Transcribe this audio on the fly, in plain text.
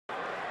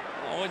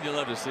Wouldn't you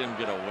love to see him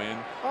get a win?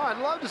 Oh, I'd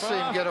love to see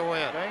him get a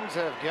win. Things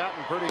have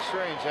gotten pretty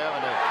strange,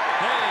 haven't they?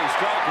 Hey,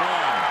 strike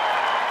one.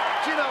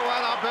 But you know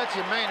what? I'll bet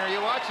you, Maynard,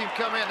 you watch him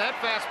come in, that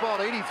fastball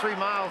at 83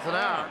 miles an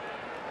hour.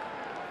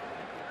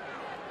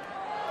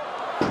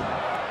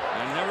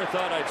 I never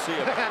thought I'd see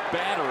a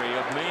battery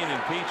of Mayne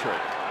and Petrie.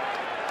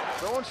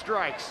 Throwing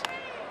strikes.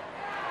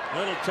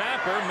 Little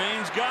tapper,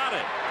 Mayne's got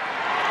it.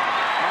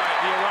 All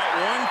right, you're right,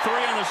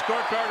 1-3 on the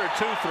scorecard or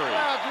 2-3?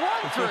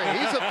 Yeah, it's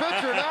 1-3. He's a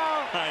pitcher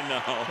now. I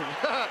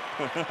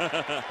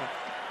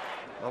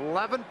know.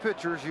 11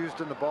 pitchers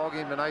used in the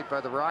ballgame tonight by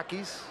the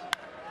Rockies.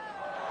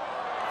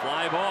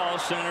 Fly ball,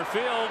 center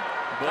field,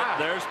 but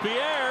there's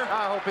Pierre.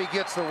 I hope he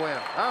gets the win.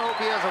 I hope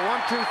he has a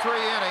 1-2-3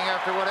 inning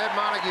after what Ed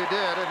Montague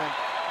did and then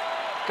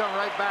come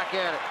right back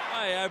at it.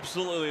 I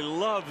absolutely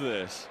love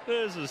this.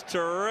 This is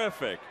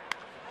terrific.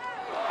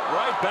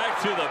 Right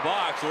back to the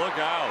box. Look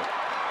out.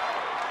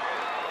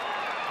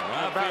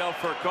 Rafael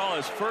Furcal,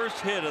 his first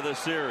hit of the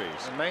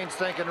series. And Mayne's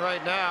thinking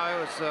right now it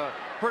was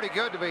pretty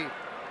good to be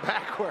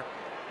back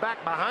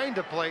behind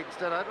the plate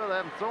instead. I'd rather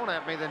have him thrown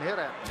at me than hit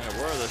at me. Yeah,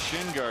 where are the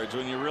shin guards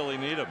when you really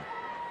need them?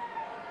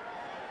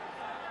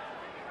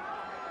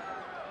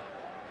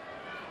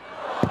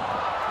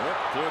 Yep,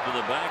 threw it to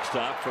the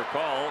backstop.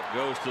 Furcal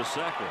goes to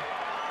second.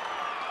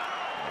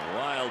 A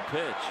wild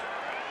pitch.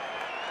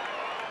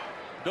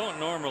 Don't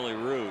normally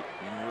root.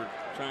 And we're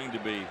trying to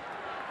be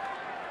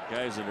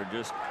guys that are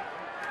just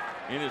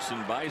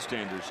innocent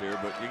bystanders here,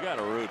 but you got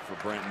to root for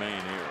Brent Mayne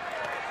here.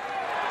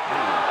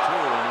 2-1.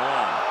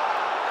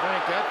 I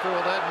think that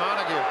fooled Ed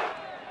Montague.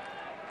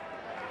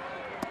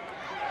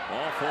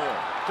 Ball four.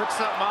 Took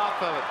something off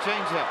of it.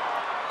 Change up.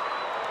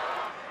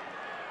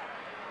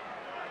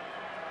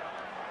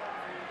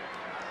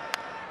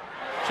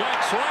 Check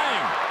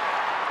swing.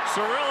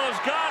 Cirilla's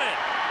got it.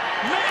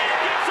 Mayne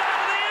gets out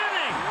of the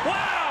inning.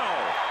 Wow.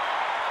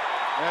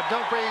 And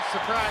don't be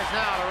surprised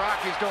now the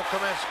Rockies don't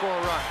come in and score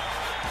a run.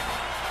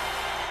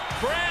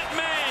 Brent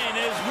Mayne,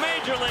 his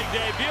major league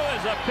debut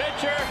as a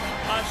pitcher,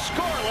 a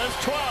scoreless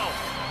 12.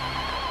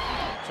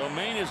 So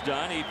Mayne is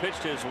done. He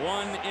pitched his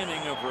one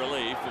inning of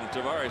relief, and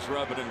Tavares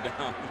rubbing him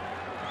down.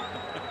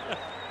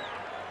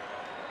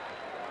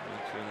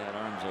 Make sure that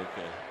arm's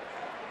okay.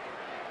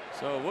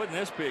 So wouldn't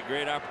this be a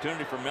great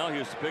opportunity for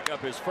Melhuse to pick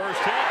up his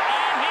first hit?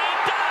 And he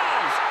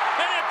does!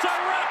 And it's a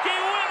Rocky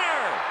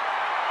winner!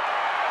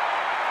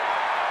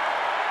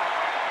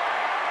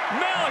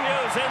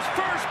 Melhuse, his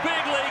first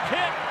big league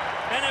hit,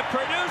 and it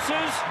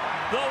produces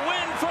the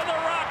win for the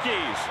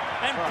Rockies.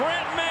 And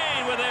Brent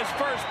Mayne with his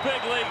first big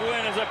league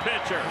win as a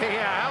pitcher.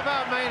 Yeah, how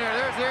about Maynard?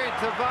 There's Aaron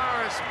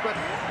Tavares, but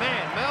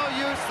man,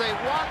 Melhuse, they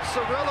walk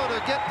Cirilla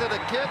to get to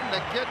the kid, and the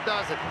kid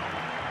does it.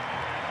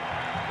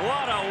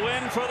 What a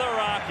win for the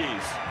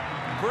Rockies.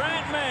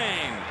 Brent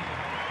Mayne,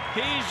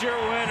 he's your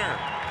winner.